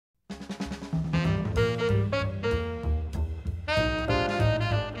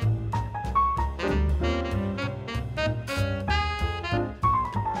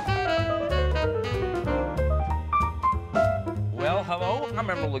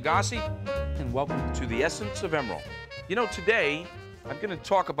Emeril Lagasse, and welcome to the Essence of Emeril. You know, today I'm going to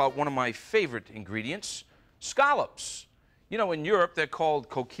talk about one of my favorite ingredients, scallops. You know, in Europe they're called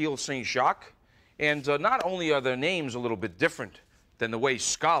coquille Saint-Jacques, and not only are their names a little bit different than the way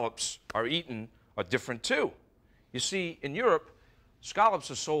scallops are eaten are different too. You see, in Europe,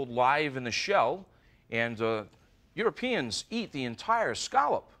 scallops are sold live in the shell, and Europeans eat the entire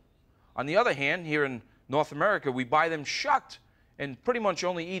scallop. On the other hand, here in North America, we buy them shucked and pretty much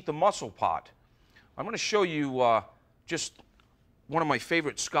only eat the muscle part. I'm going to show you just one of my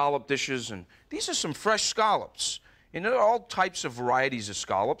favorite scallop dishes, and these are some fresh scallops. And there are all types of varieties of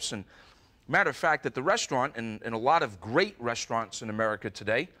scallops, and matter of fact, at the restaurant, and a lot of great restaurants in America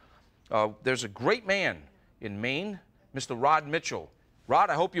today, there's a great man in Maine, Mr. Rod Mitchell.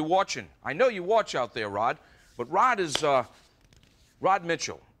 Rod, I hope you're watching. I know you watch out there, Rod, but Rod is Rod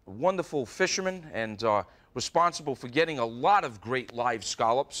Mitchell, a wonderful fisherman and responsible for getting a lot of great live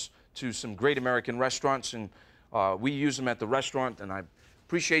scallops to some great American restaurants, and we use them at the restaurant, and I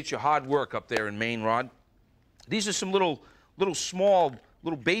appreciate your hard work up there in Maine, Rod. These are some little small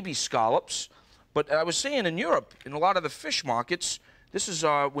baby scallops, but I was saying in Europe, in a lot of the fish markets, this is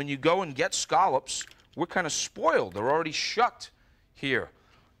when you go and get scallops, we're kind of spoiled. They're already shucked here,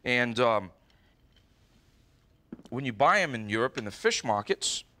 and when you buy them in Europe in the fish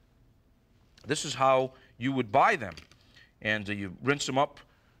markets, this is how you would buy them, and you rinse them up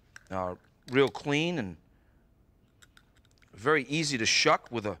real clean and very easy to shuck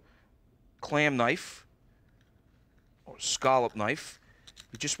with a clam knife or scallop knife.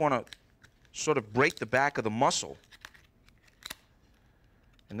 You just want to sort of break the back of the muscle,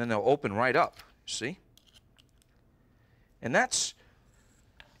 and then they'll open right up, see? And that's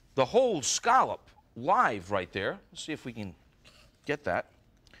the whole scallop live right there. Let's see if we can get that.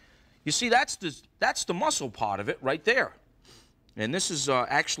 You see, that's the muscle part of it right there. And this is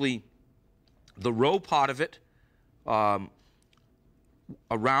actually the roe part of it around,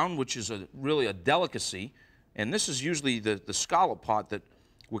 which is really a delicacy. And this is usually the scallop part that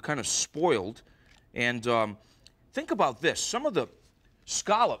we're kind of spoiled. And think about this. Some of the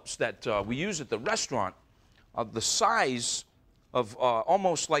scallops that we use at the restaurant are the size of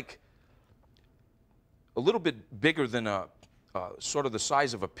almost like a little bit bigger than sort of the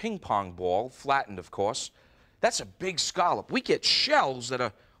size of a ping pong ball, flattened, of course. That's a big scallop. We get shells that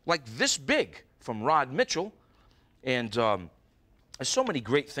are like this big from Rod Mitchell, and there's so many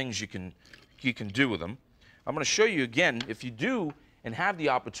great things you can do with them. I'm going to show you again. If you do and have the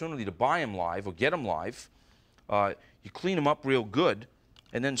opportunity to buy them live or get them live, you clean them up real good,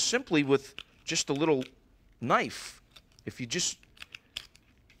 and then simply with just a little knife, if you just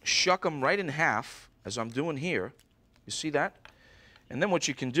shuck them right in half, as I'm doing here, you see that? And then what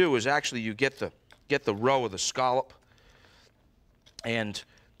you can do is actually you get the roe of the scallop. And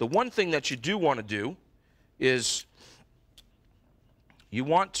the one thing that you do want to do is you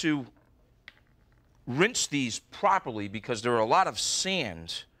want to rinse these properly, because there are a lot of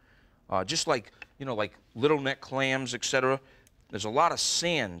sand, just like, you know, like little neck clams, etc. There's a lot of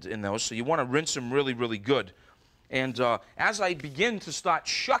sand in those, so you want to rinse them really, really good. And as I begin to start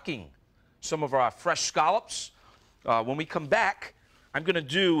shucking some of our fresh scallops, when we come back, I'm going to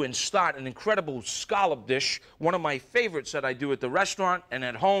do and start an incredible scallop dish, one of my favorites that I do at the restaurant and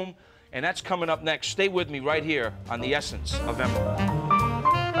at home, and that's coming up next. Stay with me right here on The Essence of Emeril.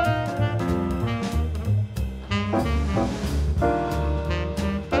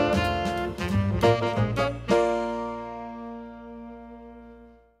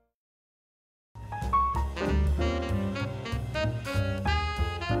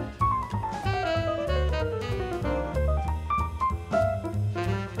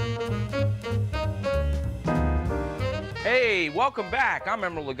 Hey, welcome back. I'm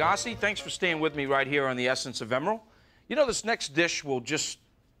Emeril Lagasse. Thanks for staying with me right here on The Essence of Emeril. You know, this next dish will just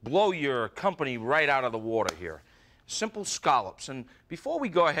blow your company right out of the water here. Simple scallops. And before we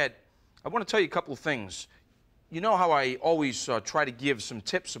go ahead, I want to tell you a couple of things. You know how I always try to give some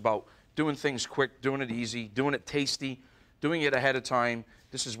tips about doing things quick, doing it easy, doing it tasty, doing it ahead of time.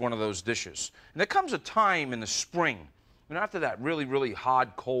 This is one of those dishes. And there comes a time in the spring, and after that really, really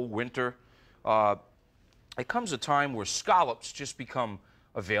hard, cold winter, it comes a time where scallops just become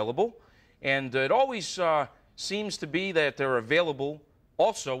available, and it always seems to be that they're available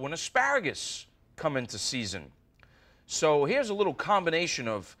also when asparagus come into season. So here's a little combination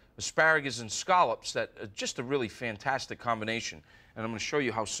of asparagus and scallops that are just a really fantastic combination, and I'm going to show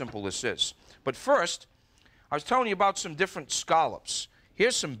you how simple this is. But first, I was telling you about some different scallops.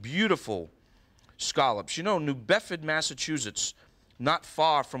 Here's some beautiful scallops. You know, New Bedford, Massachusetts, not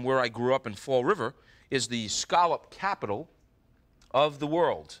far from where I grew up in Fall River, is the scallop capital of the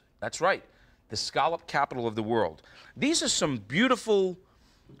world. That's right, the scallop capital of the world. These are some beautiful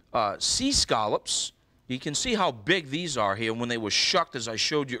sea scallops. You can see how big these are here when they were shucked, as I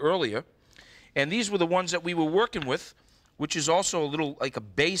showed you earlier. And these were the ones that we were working with, which is also a little like a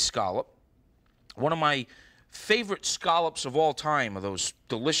bay scallop. One of my favorite scallops of all time are those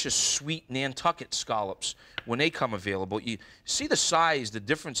delicious, sweet Nantucket scallops when they come available. You see the size, the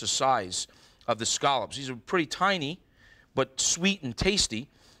difference of size of the scallops. These are pretty tiny, but sweet and tasty.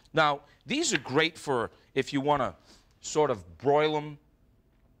 Now, these are great for if you want to sort of broil them,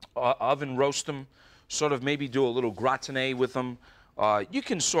 oven roast them, sort of maybe do a little gratin with them. You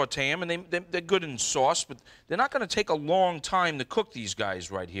can saute them, and they're good in sauce, but they're not going to take a long time to cook these guys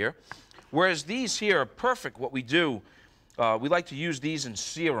right here. Whereas these here are perfect. What we do, we like to use these and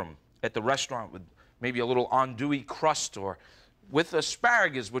sear them at the restaurant with maybe a little andouille crust or with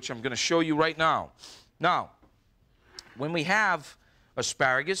asparagus, which I'm going to show you right now. Now, when we have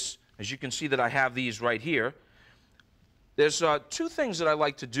asparagus, as you can see that I have these right here, there's two things that I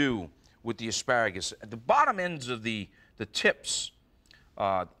like to do with the asparagus. At the bottom ends of the tips,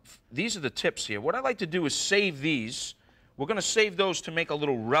 these are the tips here. What I like to do is save these. We're going to save those to make a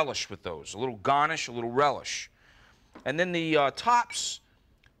little relish with those, a little garnish, a little relish. And then the tops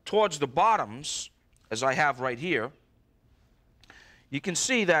towards the bottoms, as I have right here, you can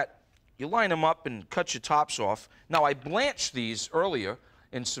see that you line them up and cut your tops off. Now, I blanched these earlier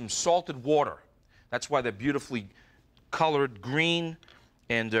in some salted water. That's why they're beautifully colored green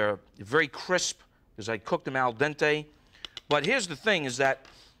and very crisp, because I cooked them al dente. But here's the thing, is that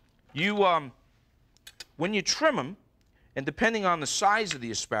you, when you trim them, and depending on the size of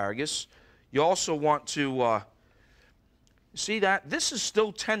the asparagus, you also want to, see that? This is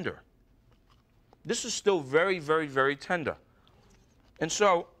still tender. This is still very, very, very tender. And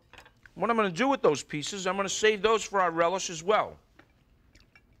so, what I'm going to do with those pieces, I'm going to save those for our relish as well.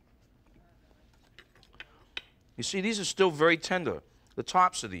 You see, these are still very tender, the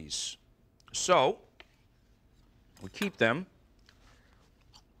tops of these. So, we keep them.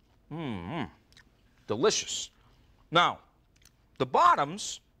 Delicious. Now, the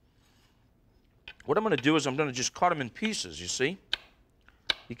bottoms, what I'm going to do is I'm going to just cut them in pieces, you see?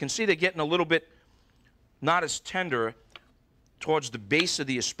 You can see they're getting a little bit not as tender towards the base of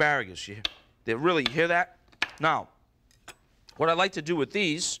the asparagus. They really, you hear that? Now, what I like to do with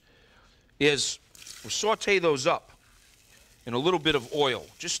these is saute those up in a little bit of oil.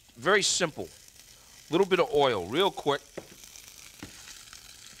 Just very simple. A little bit of oil, real quick.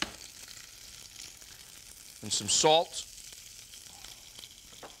 And some salt,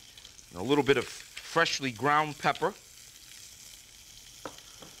 and a little bit of freshly ground pepper.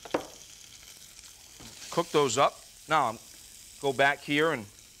 Cook those up. Now, I'll go back here, and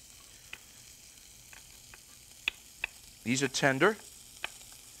these are tender.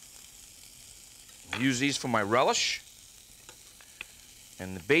 I'll use these for my relish.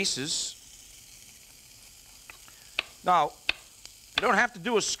 And the bases. Now, you don't have to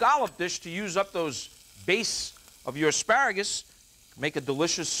do a scallop dish to use up those base of your asparagus. Make a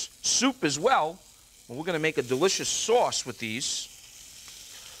delicious soup as well. And we're going to make a delicious sauce with these.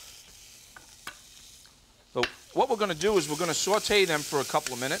 So what we're going to do is we're going to saute them for a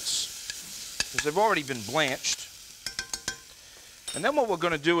couple of minutes, because they've already been blanched. And then what we're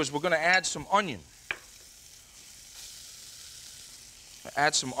going to do is we're going to add some onion.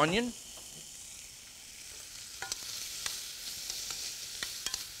 Add some onion.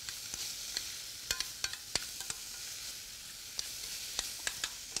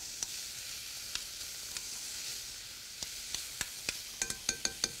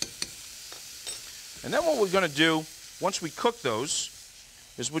 And then what we're going to do, once we cook those,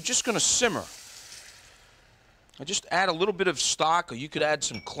 is we're just going to simmer. I just add a little bit of stock, or you could add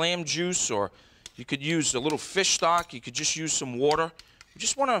some clam juice, or you could use a little fish stock. You could just use some water. We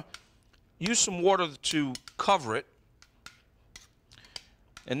just want to use some water to cover it.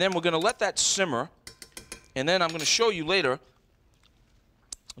 And then we're going to let that simmer. And then I'm going to show you later,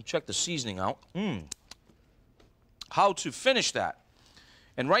 I'll check the seasoning out, how to finish that.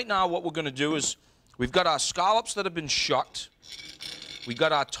 And right now what we're going to do is, we've got our scallops that have been shucked. We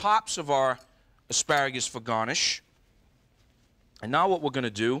got our tops of our asparagus for garnish. And now what we're going to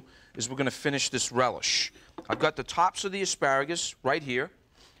do is we're going to finish this relish. I've got the tops of the asparagus right here.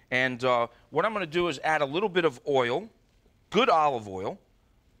 And what I'm going to do is add a little bit of oil, good olive oil,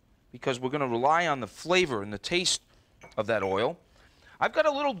 because we're going to rely on the flavor and the taste of that oil. I've got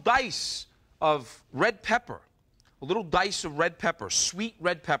a little dice of red pepper, a little dice of red pepper, sweet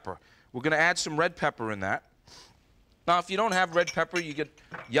red pepper. We're going to add some red pepper in that. Now, if you don't have red pepper, you get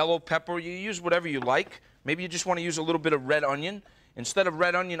yellow pepper. You use whatever you like. Maybe you just want to use a little bit of red onion. instead of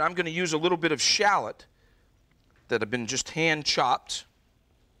red onion, I'm going to use a little bit of shallot that have been just hand chopped.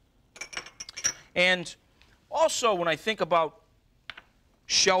 And also, when I think about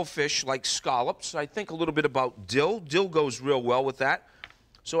shellfish like scallops, I think a little bit about dill. Dill goes real well with that.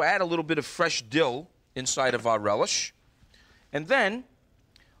 So add a little bit of fresh dill inside of our relish. And then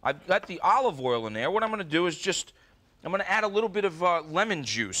I've got the olive oil in there. What I'm going to do is just, I'm going to add a little bit of lemon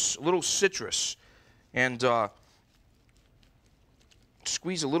juice, a little citrus, and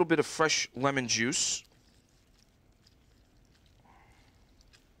squeeze a little bit of fresh lemon juice.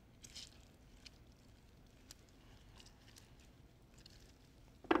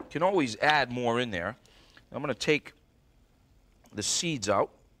 Can always add more in there. I'm going to take the seeds out.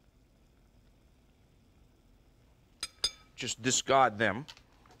 Just discard them.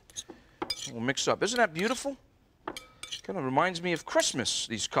 We'll mix up. Isn't that beautiful? Kind of reminds me of Christmas,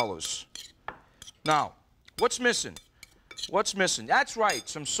 these colors. Now, what's missing? What's missing? That's right,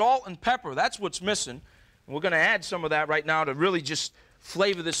 some salt and pepper. That's what's missing. And we're going to add some of that right now to really just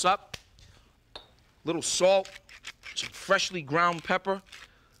flavor this up. A little salt, some freshly ground pepper.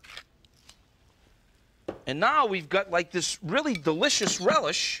 And now we've got like this really delicious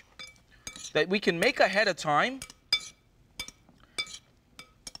relish that we can make ahead of time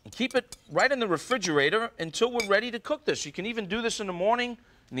and keep it right in the refrigerator until we're ready to cook this. You can even do this in the morning,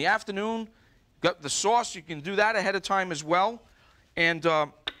 in the afternoon. Got the sauce, you can do that ahead of time as well. And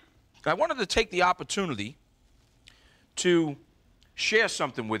I wanted to take the opportunity to share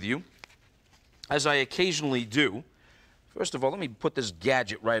something with you, as I occasionally do. First of all, let me put this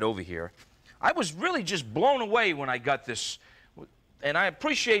gadget right over here. I was really just blown away when I got this, and I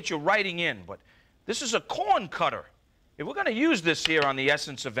appreciate you writing in, but this is a corn cutter. If we're going to use this here on the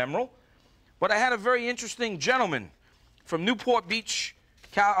Essence of Emeril, but I had a very interesting gentleman from Newport Beach,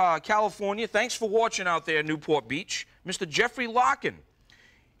 California. Thanks for watching out there, Newport Beach. Mr. Jeffrey Larkin.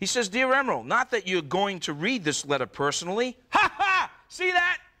 He says, Dear Emeril, not that you're going to read this letter personally. Ha ha! See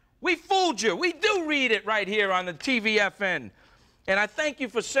that? We fooled you. We do read it right here on the TVFN. And I thank you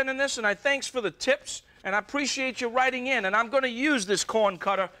for sending this, and I thanks for the tips, and I appreciate you writing in. And I'm going to use this corn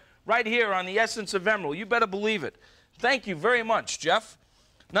cutter right here on the Essence of Emeril. You better believe it. Thank you very much, Jeff.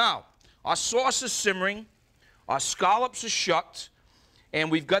 Now, our sauce is simmering, our scallops are shucked, and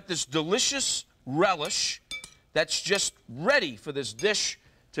we've got this delicious relish that's just ready for this dish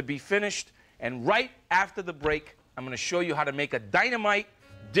to be finished. And right after the break, I'm going to show you how to make a dynamite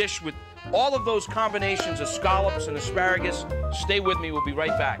dish with all of those combinations of scallops and asparagus. Stay with me. We'll be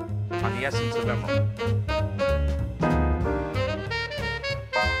right back on the Essence of Emeril.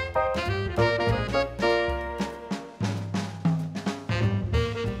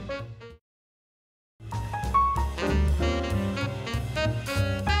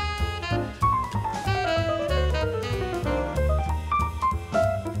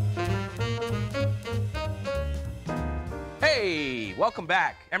 Hey, welcome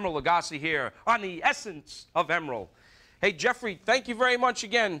back. Emeril Lagasse here on the Essence of Emeril. Hey, Jeffrey, thank you very much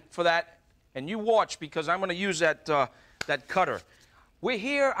again for that. And you watch, because I'm going to use that, that cutter. We're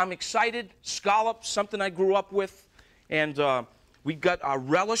here. I'm excited. Scallops, something I grew up with. And we've got our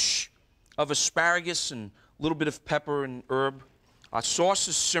relish of asparagus and a little bit of pepper and herb. Our sauce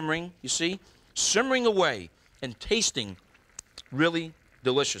is simmering, you see, simmering away and tasting really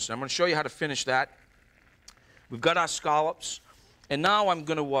delicious. I'm going to show you how to finish that. We've got our scallops, and now I'm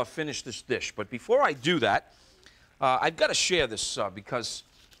going to finish this dish. But before I do that, I've got to share this because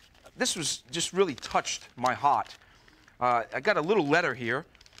this was just really touched my heart. I got a little letter here,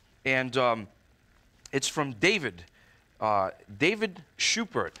 and it's from David, David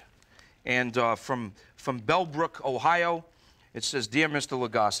Schubert, and from Bellbrook, Ohio. It says, Dear Mr.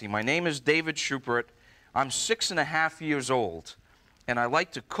 Lagasse, my name is David Schubert. I'm 6.5 years old, and I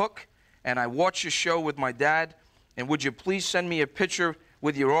like to cook, and I watch your show with my dad. And would you please send me a picture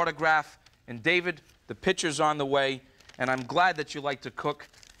with your autograph? And David, the picture's on the way. And I'm glad that you like to cook.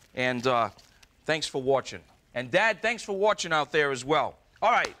 And thanks for watching. And Dad, thanks for watching out there as well.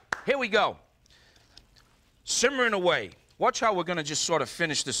 All right, here we go. Simmering away. Watch how we're going to just sort of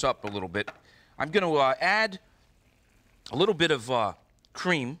finish this up a little bit. I'm going to add a little bit of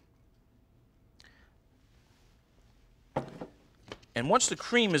cream. And once the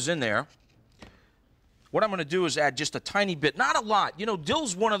cream is in there, what I'm going to do is add just a tiny bit, not a lot. You know,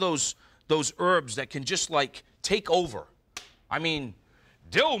 dill's one of those herbs that can just like take over. I mean,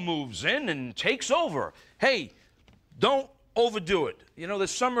 dill moves in and takes over. Hey, don't overdo it. You know,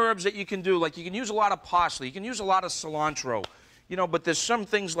 there's some herbs that you can do, like you can use a lot of parsley, you can use a lot of cilantro, you know, but there's some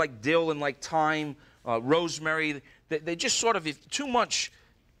things like dill and like thyme, rosemary, they just sort of, if too much,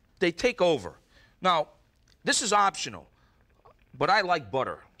 they take over. Now, this is optional. but I like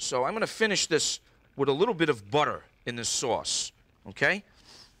butter. So I'm going to finish this with a little bit of butter in this sauce, okay?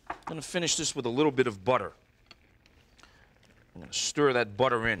 I'm going to finish this with a little bit of butter. I'm going to stir that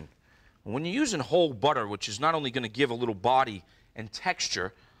butter in. When you're using whole butter, which is not only going to give a little body and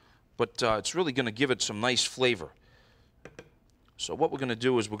texture, but it's really going to give it some nice flavor. So what we're going to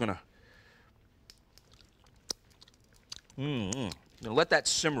do is we're going to let that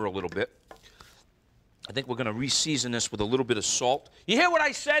simmer a little bit. I think we're going to re-season this with a little bit of salt. You hear what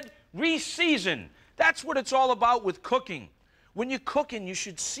I said? Re-season. That's what it's all about with cooking. When you're cooking, you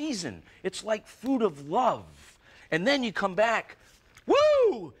should season. It's like food of love. And then you come back,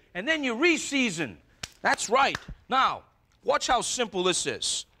 woo! And then you re-season. That's right. Now, watch how simple this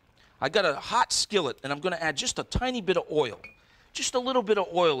is. I got a hot skillet, and I'm going to add just a tiny bit of oil. Just a little bit of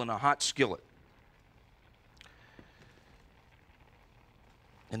oil in a hot skillet.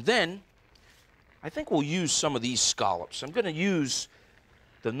 And then, I think we'll use some of these scallops. I'm going to use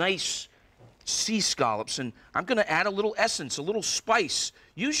the nice sea scallops, and I'm going to add a little essence, a little spice.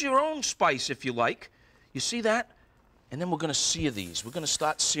 Use your own spice if you like. You see that? And then we're going to sear these. We're going to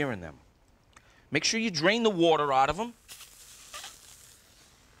start searing them. Make sure you drain the water out of them.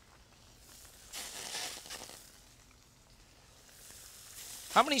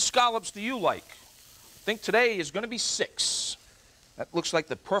 How many scallops do you like? I think today is going to be 6. That looks like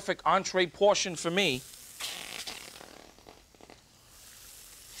the perfect entree portion for me.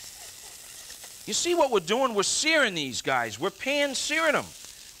 You see what we're doing? We're searing these guys. We're pan-searing them.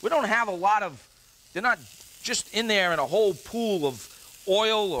 We don't have a lot of, they're not just in there in a whole pool of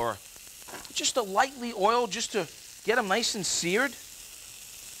oil or just a lightly oil just to get them nice and seared.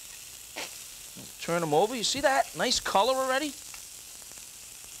 Turn them over. You see that? Nice color already.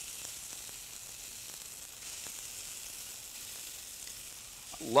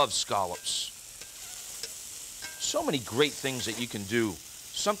 I love scallops. So many great things that you can do.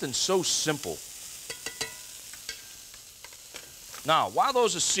 Something so simple. Now, while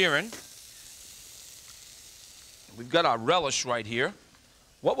those are searing, we've got our relish right here.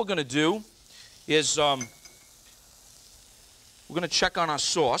 What we're going to do is we're going to check on our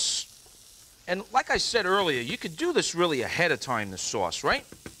sauce. And like I said earlier, you could do this really ahead of time, this sauce, right?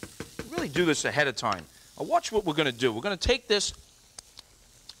 Really do this ahead of time. Now watch what we're going to do. We're going to take this.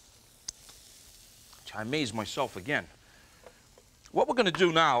 I amazed myself again. What we're going to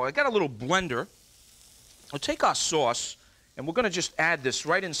do now, I got a little blender. We'll take our sauce, and we're going to just add this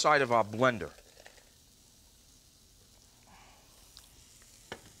right inside of our blender.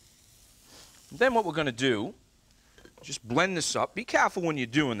 Then what we're going to do, just blend this up. Be careful when you're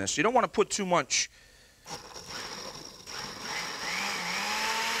doing this. You don't want to put too much.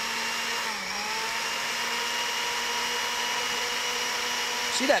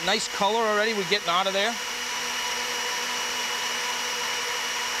 See that nice color already we're getting out of there?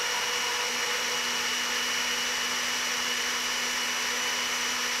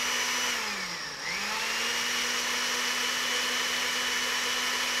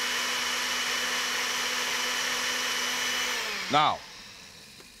 Now,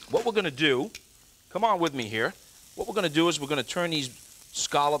 what we're going to do, come on with me here. What we're going to do is we're going to turn these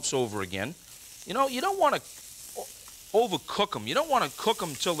scallops over again. You know, you don't want to overcook them. You don't want to cook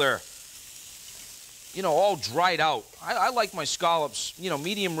them till they're, you know, all dried out. I like my scallops, you know,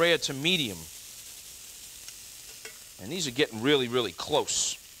 medium rare to medium. And these are getting really, really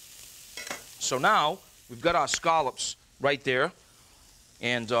close. So now, we've got our scallops right there.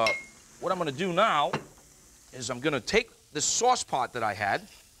 And what I'm going to do now is I'm going to take this sauce pot that I had,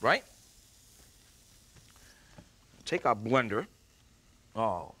 right? Take our blender.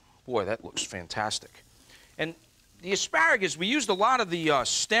 Oh, boy, that looks fantastic. And the asparagus, we used a lot of the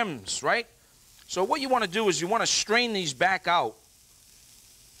stems, right? So what you want to do is you want to strain these back out.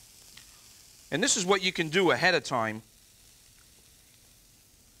 And this is what you can do ahead of time.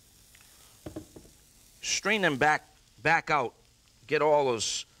 Strain them back out. Get all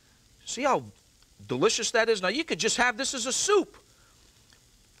those. See how delicious that is? Now you could just have this as a soup.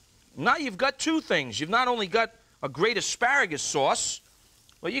 Now you've got two things. You've not only got a great asparagus sauce,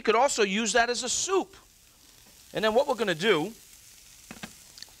 but you could also use that as a soup. And then what we're going to do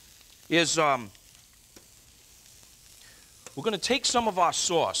is we're going to take some of our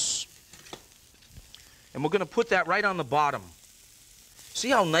sauce and we're going to put that right on the bottom. See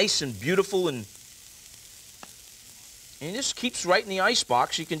how nice and beautiful and this keeps right in the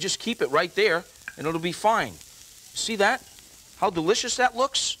icebox. You can just keep it right there and it'll be fine. See that? How delicious that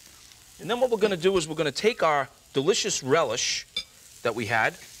looks? And then what we're going to do is we're going to take our delicious relish that we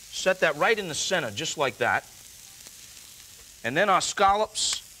had, set that right in the center, just like that. And then our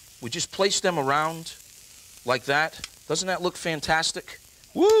scallops, we just place them around like that. Doesn't that look fantastic?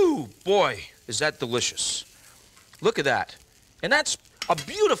 Woo, boy, is that delicious. Look at that. And that's a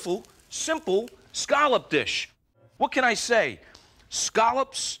beautiful, simple scallop dish. What can I say?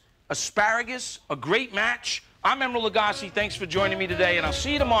 Scallops, asparagus, a great match. I'm Emeril Lagasse. Thanks for joining me today, and I'll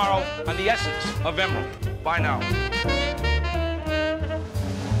see you tomorrow on The Essence of Emeril. Bye now.